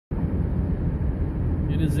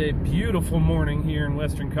It is a beautiful morning here in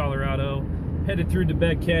western Colorado. Headed through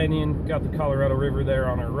Tibet Canyon, got the Colorado River there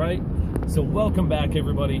on our right. So welcome back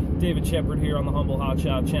everybody. David Shepard here on the Humble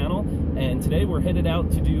Hotshot channel. And today we're headed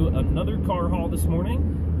out to do another car haul this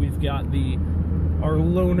morning. We've got our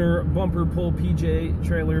loaner bumper pull PJ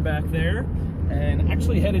trailer back there. And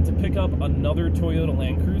actually headed to pick up another Toyota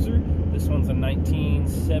Land Cruiser. This one's a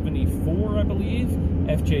 1974, I believe,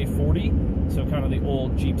 FJ40. So kind of the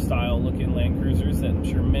old Jeep style looking Land Cruisers that I'm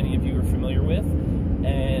sure many of you are familiar with.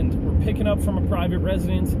 And we're picking up from a private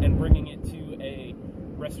residence and bringing it to a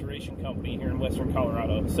restoration company here in western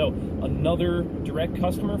Colorado. So another direct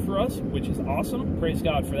customer for us, which is awesome. Praise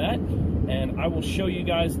God for that. And I will show you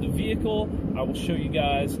guys the vehicle. I will show you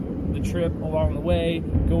guys the trip along the way,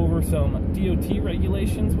 go over some DOT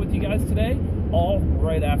regulations with you guys today, all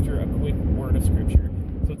right after a quick word of scripture.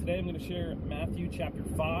 So today I'm going to share Matthew chapter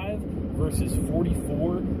 5, verses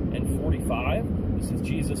 44 and 45. This is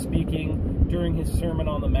Jesus speaking during his Sermon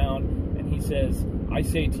on the Mount, and he says, I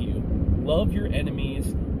say to you, love your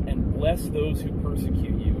enemies and bless those who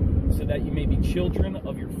persecute you, so that you may be children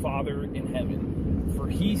of your Father in heaven. For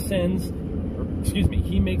he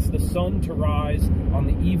makes the sun to rise on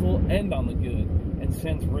the evil and on the good, and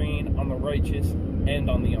sends rain on the righteous and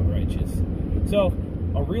on the unrighteous. So,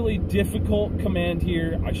 a really difficult command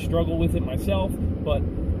here. I struggle with it myself, but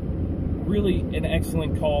really an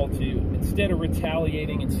excellent call to, instead of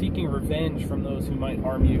retaliating and seeking revenge from those who might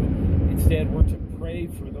harm you, instead we're to pray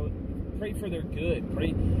for their good,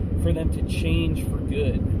 pray for them to change for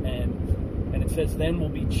good. And it says, then we'll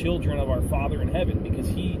be children of our Father in heaven, because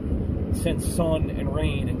he sends sun and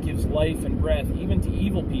rain and gives life and breath even to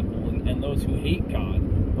evil people and those who hate God.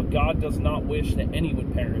 But God does not wish that any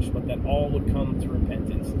would perish, but that all would come to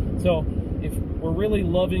repentance. So if we're really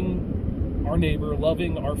loving our neighbor,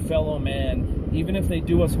 loving our fellow man, even if they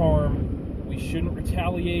do us harm, we shouldn't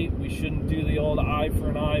retaliate. We shouldn't do the old eye for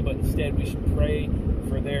an eye, but instead we should pray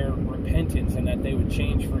for their repentance and that they would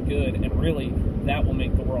change for good. And really, that will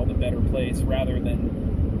make the world a better place, rather than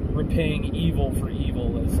repaying evil for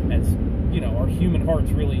evil, as you know, our human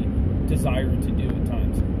hearts really desire to do at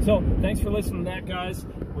times. So thanks for listening to that, guys.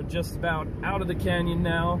 We're just about out of the canyon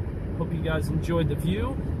now. Hope you guys enjoyed the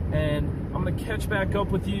view, and I'm gonna catch back up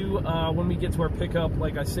with you when we get to our pickup.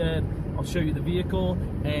 Like I said, I'll show you the vehicle,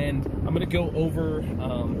 and I'm gonna go over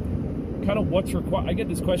kind of what's required. I get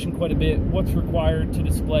this question quite a bit: what's required to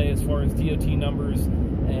display as far as DOT numbers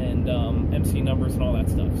and MC numbers and all that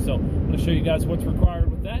stuff. So I'm gonna show you guys what's required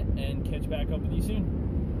with that, and catch back up with you soon.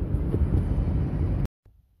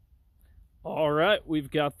 All right, we've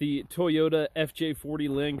got the Toyota FJ40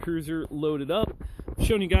 Land Cruiser loaded up. I've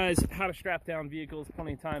shown you guys how to strap down vehicles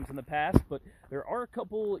plenty of times in the past, but there are a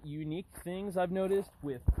couple unique things I've noticed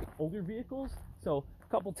with older vehicles. So a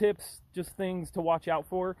couple tips, just things to watch out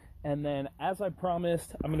for. And then, as I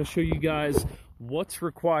promised, I'm going to show you guys what's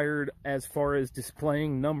required as far as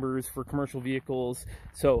displaying numbers for commercial vehicles.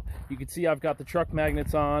 So you can see I've got the truck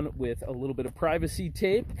magnets on with a little bit of privacy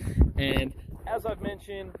tape. And as I've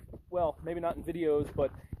mentioned, well, maybe not in videos,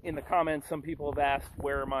 but in the comments, some people have asked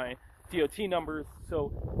where are my DOT numbers.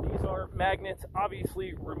 So these are magnets,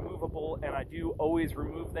 obviously removable, and I do always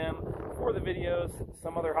remove them for the videos.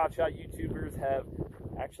 Some other hotshot YouTubers have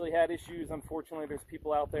actually had issues. Unfortunately, there's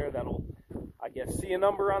people out there that'll, I guess, see a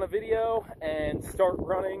number on a video and start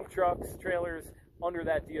running trucks, trailers under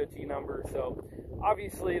that DOT number. So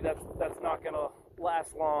obviously that's not gonna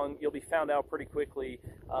last long. You'll be found out pretty quickly,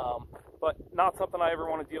 but not something I ever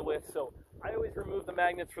want to deal with. So I always remove the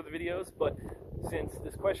magnets for the videos, but since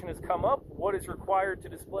this question has come up, what is required to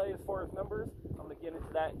display as far as numbers, I'm going to get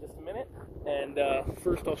into that in just a minute. And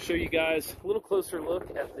first I'll show you guys a little closer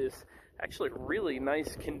look at this actually really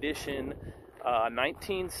nice condition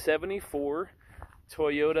 1974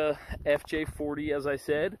 Toyota FJ40, as I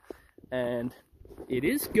said, and it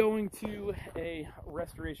is going to a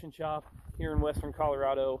restoration shop here in western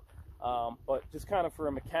Colorado, but just kind of for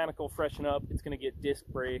a mechanical freshen up. It's going to get disc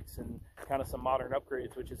brakes and kind of some modern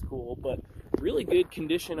upgrades, which is cool, but really good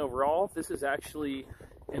condition overall. This is actually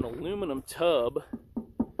an aluminum tub,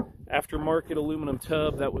 aftermarket aluminum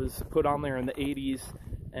tub that was put on there in the 80s,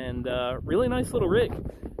 and really nice little rig.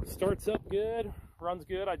 Starts up good, runs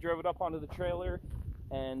good. I drove it up onto the trailer,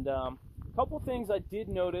 and a couple things I did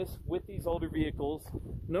notice with these older vehicles.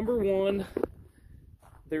 Number one,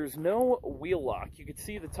 there's no wheel lock. You can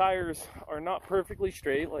see the tires are not perfectly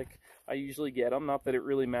straight like I usually get them. Not that it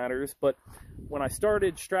really matters, but when I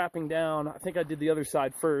started strapping down, I think I did the other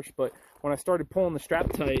side first, but when I started pulling the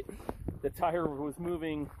strap tight, the tire was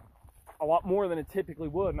moving a lot more than it typically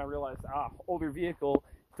would, and I realized, older vehicle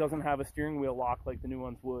doesn't have a steering wheel lock like the new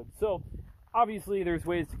ones would. So obviously there's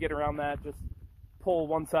ways to get around that. Just pull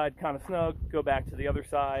one side kind of snug, go back to the other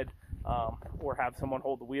side, or have someone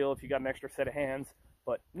hold the wheel if you got an extra set of hands.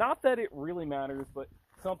 But not that it really matters, but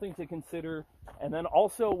something to consider. And then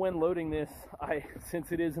also when loading this,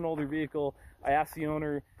 since it is an older vehicle, I asked the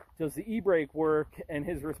owner, does the e-brake work? And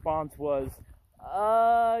his response was,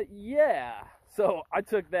 yeah. So I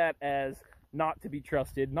took that as not to be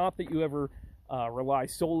trusted. Not that you ever rely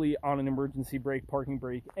solely on an emergency brake, parking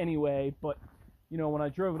brake anyway, but you know, when I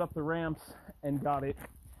drove it up the ramps and got it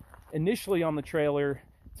initially on the trailer,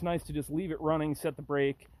 it's nice to just leave it running, set the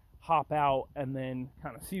brake, hop out, and then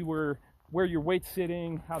kind of see where your weight's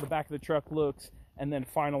sitting, how the back of the truck looks, and then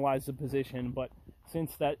finalize the position. But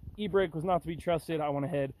since that e-brake was not to be trusted, I went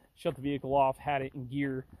ahead, shut the vehicle off, had it in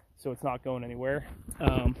gear, so it's not going anywhere.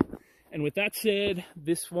 And with that said,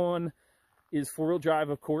 this one is four-wheel drive,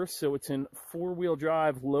 of course, so it's in four-wheel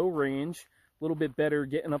drive, low range, a little bit better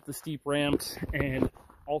getting up the steep ramps, and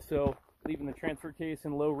also leaving the transfer case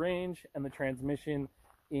in low range and the transmission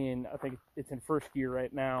in, I think it's in first gear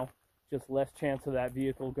right now. Just less chance of that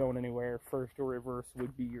vehicle going anywhere. First or reverse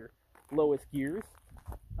would be your lowest gears.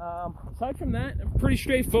 Aside from that, pretty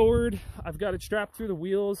straightforward. I've got it strapped through the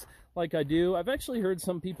wheels like I do. I've actually heard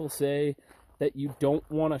some people say that you don't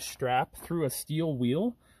want to strap through a steel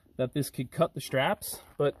wheel, that this could cut the straps,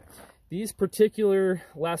 but these particular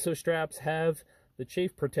lasso straps have the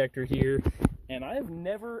chafe protector here, and I have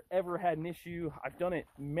never ever had an issue. I've done it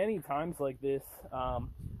many times like this.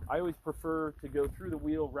 I always prefer to go through the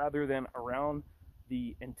wheel rather than around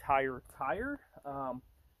the entire tire.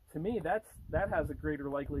 To me, that has a greater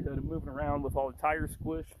likelihood of moving around with all the tire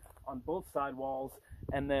squish on both sidewalls,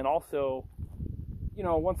 and then also, you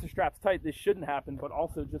know, once the strap's tight, this shouldn't happen, but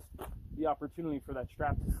also just the opportunity for that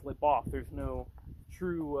strap to slip off. There's no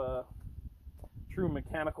true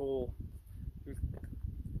mechanical,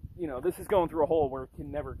 you know, this is going through a hole where it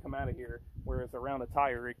can never come out of here, whereas around a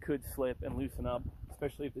tire it could slip and loosen up,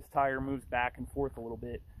 especially if this tire moves back and forth a little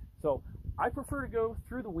bit. So I prefer to go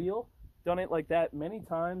through the wheel. Done it like that many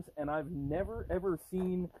times, and I've never ever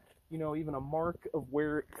seen, you know, even a mark of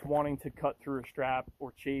where it's wanting to cut through a strap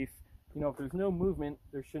or chafe. You know, if there's no movement,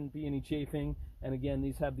 there shouldn't be any chafing. And again,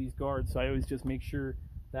 these have these guards, so I always just make sure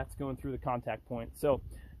that's going through the contact point. So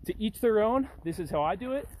to each their own. This is how I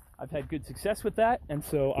do it. I've had good success with that, and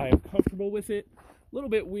so I am comfortable with it. A little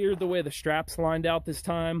bit weird the way the straps lined out this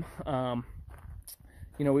time.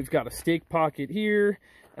 You know, we've got a stake pocket here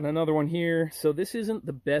and another one here, so this isn't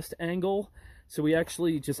the best angle, so we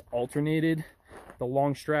actually just alternated the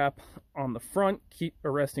long strap on the front, keep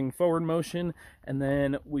arresting forward motion, and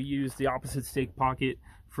then we use the opposite stake pocket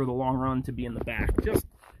for the long run to be in the back, just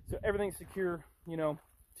so everything's secure, you know,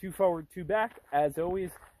 2 forward, 2 back as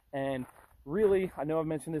always. And really, I know I've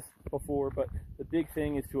mentioned this before, but the big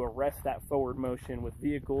thing is to arrest that forward motion with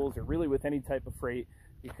vehicles, or really with any type of freight,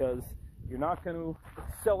 because you're not going to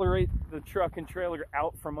accelerate the truck and trailer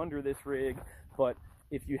out from under this rig, but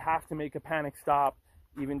if you have to make a panic stop,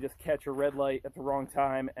 even just catch a red light at the wrong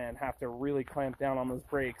time and have to really clamp down on those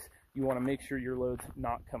brakes, you want to make sure your load's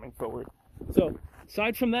not coming forward. So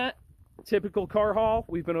aside from that, typical car haul.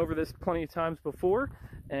 We've been over this plenty of times before,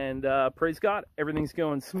 and praise God, everything's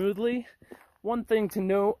going smoothly. One thing to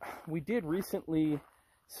note, we did recently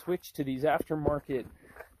switch to these aftermarket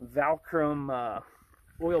Valcrum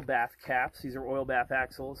oil bath caps. These are oil bath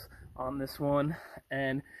axles on this one,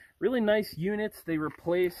 and really nice units. They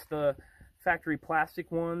replace the factory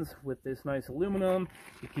plastic ones with this nice aluminum.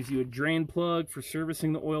 It gives you a drain plug for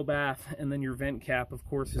servicing the oil bath, and then your vent cap, of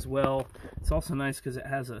course, as well. It's also nice because it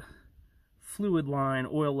has a fluid line,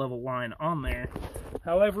 oil level line on there.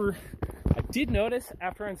 However, I did notice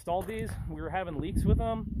after I installed these, we were having leaks with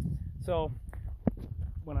them. So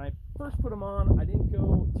when I first put them on, I didn't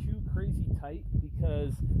go too crazy tight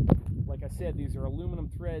because, like I said, these are aluminum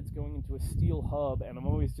threads going into a steel hub, and I'm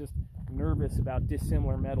always just nervous about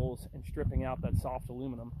dissimilar metals and stripping out that soft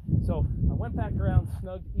aluminum. So I went back around,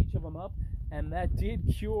 snugged each of them up, and that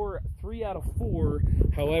did cure 3 out of 4.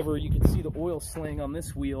 However, you can see the oil sling on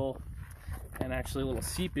this wheel, and actually a little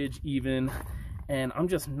seepage even, and I'm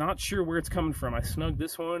just not sure where it's coming from. I snugged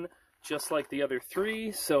this one just like the other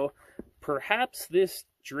 3, so perhaps this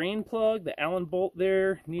drain plug, the Allen bolt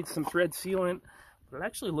there, needs some thread sealant, but it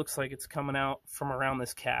actually looks like it's coming out from around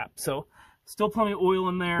this cap. So still plenty of oil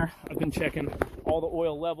in there. I've been checking all the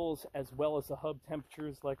oil levels as well as the hub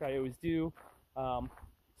temperatures like I always do.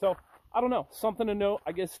 So I don't know, something to note.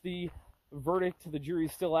 I guess the verdict, the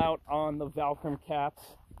jury's still out on the Valcrum caps.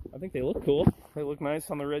 I think they look cool. They look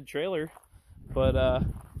nice on the red trailer. But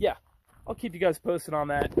yeah, I'll keep you guys posted on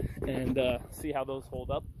that and see how those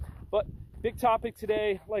hold up. But big topic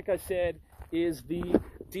today, like I said, is the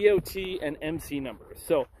DOT and MC numbers.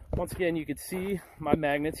 So once again, you can see my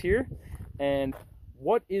magnets here and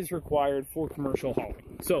what is required for commercial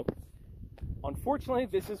hauling. So unfortunately,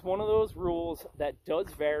 this is one of those rules that does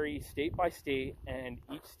vary state by state, and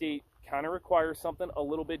each state kind of requires something a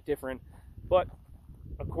little bit different. But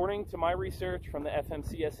according to my research from the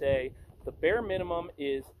FMCSA, the bare minimum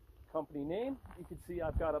is company name. You can see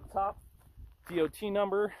I've got up top DOT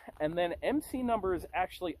number, and then MC number is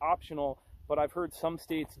actually optional, but I've heard some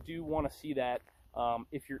states do want to see that.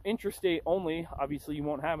 If you're interstate only, obviously you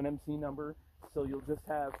won't have an MC number, so you'll just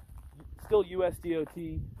have still US DOT,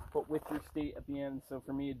 but with your state at the end. So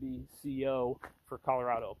for me, it'd be CO for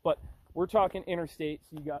Colorado. But we're talking interstate,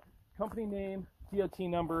 so you got company name, DOT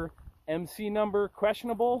number, MC number,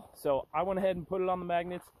 questionable. So I went ahead and put it on the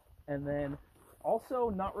magnets, and then also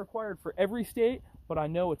not required for every state, but I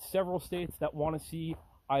know it's several states that want to see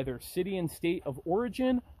either city and state of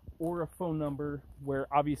origin or a phone number where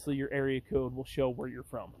obviously your area code will show where you're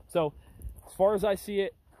from. So as far as I see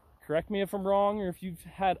it, correct me if I'm wrong, or if you've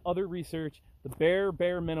had other research, the bare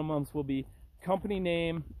minimums will be company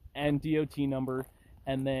name and DOT number,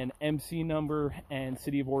 and then MC number and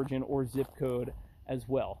city of origin or zip code as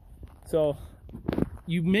well. So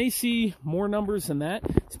you may see more numbers than that,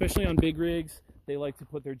 especially on big rigs. They like to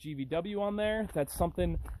put their GVW on there. That's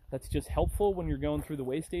something that's just helpful when you're going through the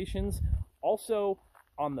weigh stations. Also,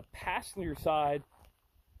 on the passenger side,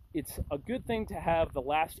 it's a good thing to have the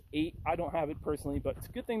last 8, I don't have it personally, but it's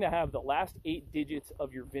a good thing to have the last 8 digits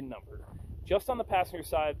of your VIN number. Just on the passenger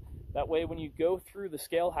side, that way when you go through the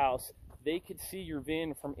scale house, they could see your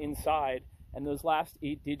VIN from inside, and those last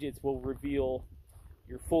 8 digits will reveal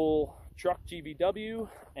your full truck GVW,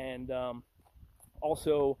 and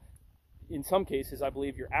also in some cases I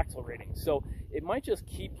believe your axle rating. So it might just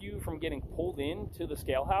keep you from getting pulled into the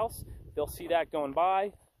scale house. They'll see that going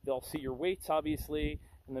by, they'll see your weights obviously,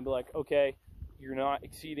 and they'll be like, okay, you're not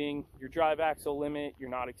exceeding your drive axle limit, you're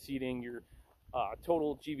not exceeding your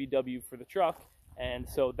total GVW for the truck. And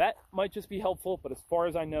so that might just be helpful, but as far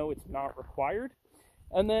as I know, it's not required.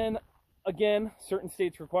 And then again, certain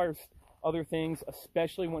states require other things,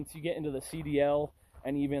 especially once you get into the CDL,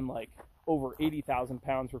 and even like over 80,000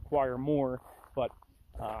 pounds require more. But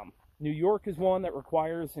New York is one that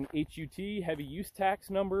requires an HUT, heavy use tax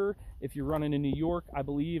number. If you're running in New York, I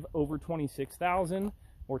believe over 26,000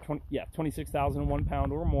 or 26,001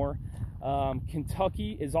 pound or more.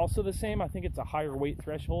 Kentucky is also the same. I think it's a higher weight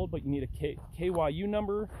threshold, but you need a KYU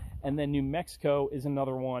number. And then New Mexico is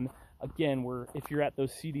another one, again, where if you're at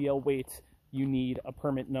those CDL weights, you need a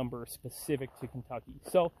permit number specific to Kentucky.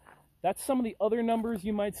 So that's some of the other numbers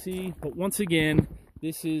you might see, but once again,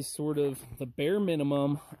 this is sort of the bare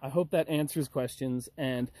minimum. I hope that answers questions.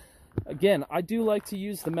 And again, I do like to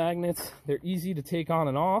use the magnets. They're easy to take on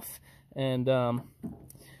and off, and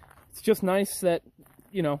it's just nice that,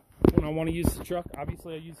 you know, when I want to use the truck,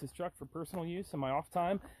 obviously I use this truck for personal use in my off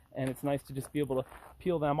time, and it's nice to just be able to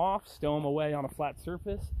peel them off, stow them away on a flat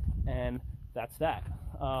surface, and that's that.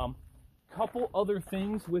 Couple other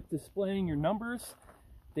things with displaying your numbers.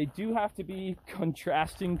 They do have to be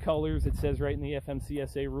contrasting colors. It says right in the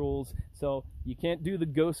FMCSA rules. So you can't do the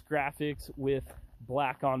ghost graphics with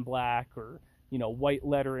black on black, or, you know, white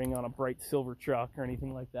lettering on a bright silver truck or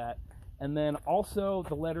anything like that. And then also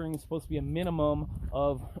the lettering is supposed to be a minimum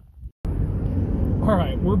of... All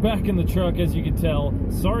right, we're back in the truck, as you can tell.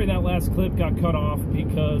 Sorry that last clip got cut off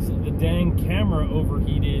because the dang camera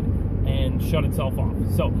overheated and shut itself off.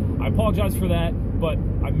 So I apologize for that, but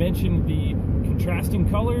I mentioned the contrasting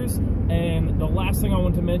colors, and the last thing I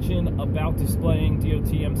want to mention about displaying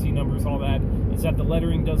DOT, MC numbers, all that, is that the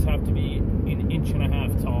lettering does have to be an 1.5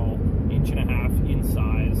 inches tall, 1.5 inches in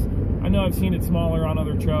size. I know I've seen it smaller on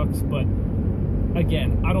other trucks, but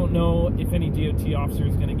again, I don't know if any DOT officer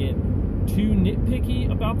is going to get too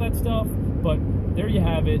nitpicky about that stuff, but there you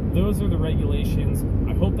have it. Those are the regulations.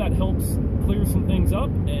 I hope that helps clear some things up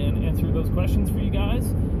and answer those questions for you guys.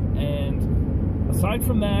 And aside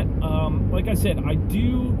from that, like I said, I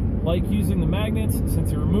do like using the magnets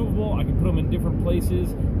since they're removable. I can put them in different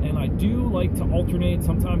places, and I do like to alternate.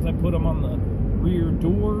 Sometimes I put them on the rear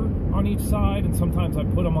door on each side, and sometimes I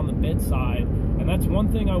put them on the bed side. And that's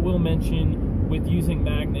one thing I will mention with using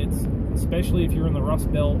magnets, especially if you're in the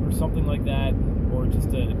Rust Belt or something like that, or just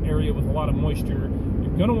an area with a lot of moisture.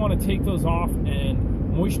 You're going to want to take those off,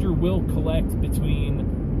 and moisture will collect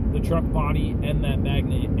between the truck body and that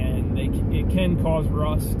magnet, and it can cause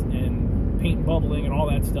rust and paint bubbling and all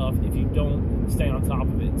that stuff if you don't stay on top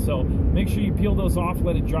of it. So make sure you peel those off,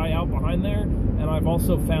 let it dry out behind there. And I've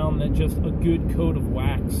also found that just a good coat of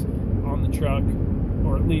wax on the truck,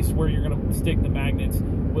 or at least where you're going to stick the magnets,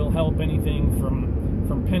 will help anything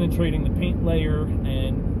from penetrating the paint layer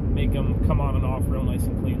and make them come on and off real nice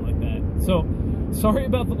and clean like that. So sorry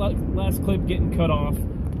about the last clip getting cut off.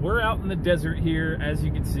 We're out in the desert here, as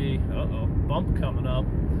you can see. Uh-oh, bump coming up.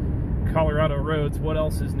 Colorado roads, what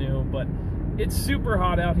else is new? But it's super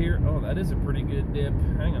hot out here. Oh, that is a pretty good dip.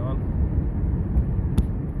 Hang on.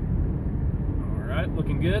 All right,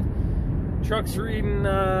 looking good. Truck's reading,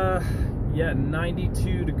 yeah,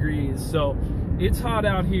 92 degrees. So it's hot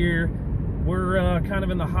out here. We're kind of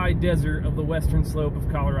in the high desert of the western slope of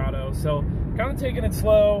Colorado. So kind of taking it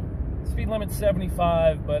slow. Speed limit's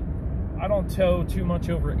 75, but I don't tow too much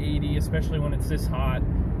over 80, especially when it's this hot.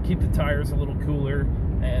 Keep the tires a little cooler,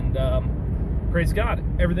 and praise God,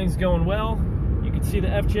 everything's going well. You can see the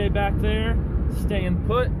FJ back there, staying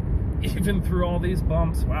put, even through all these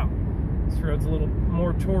bumps. Wow, this road's a little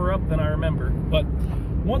more tore up than I remember. But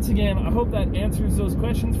once again, I hope that answers those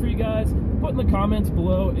questions for you guys. Put in the comments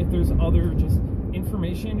below if there's other just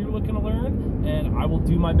information you're looking to learn, and I will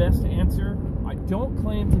do my best to answer. I don't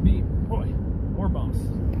claim to be, boy, more bumps.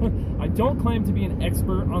 I don't claim to be an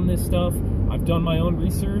expert on this stuff. I've done my own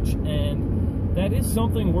research, and that is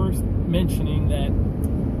something worth mentioning, that,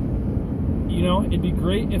 you know, it'd be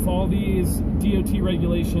great if all these DOT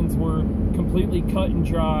regulations were completely cut and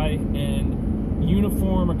dry and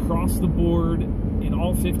uniform across the board in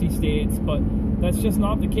all 50 states, but that's just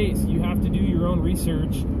not the case. You have to do your own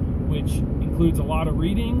research, which includes a lot of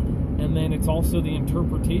reading, and then it's also the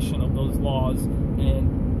interpretation of those laws,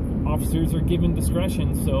 and officers are given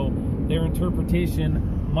discretion, so their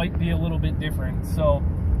interpretation might be a little bit different. So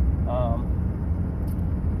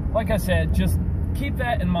like I said, just keep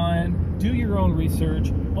that in mind, do your own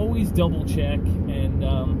research, always double check,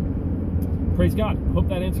 and praise God. Hope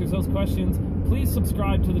that answers those questions. Please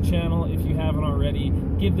subscribe to the channel if you haven't already.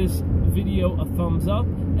 Give this video a thumbs up,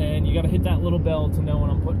 and you got to hit that little bell to know when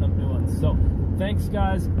I'm putting up new ones. So thanks,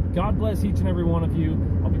 guys. God bless each and every one of you.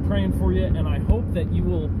 I'll be praying for you, and I hope that you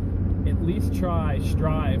will at least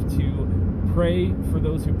strive to pray for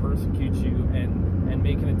those who persecute you, and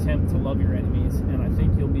make an attempt to love your enemies. And I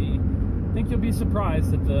think you'll be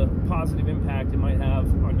surprised at the positive impact it might have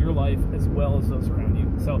on your life as well as those around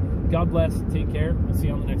you. So God bless. Take care. We'll see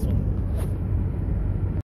you on the next one.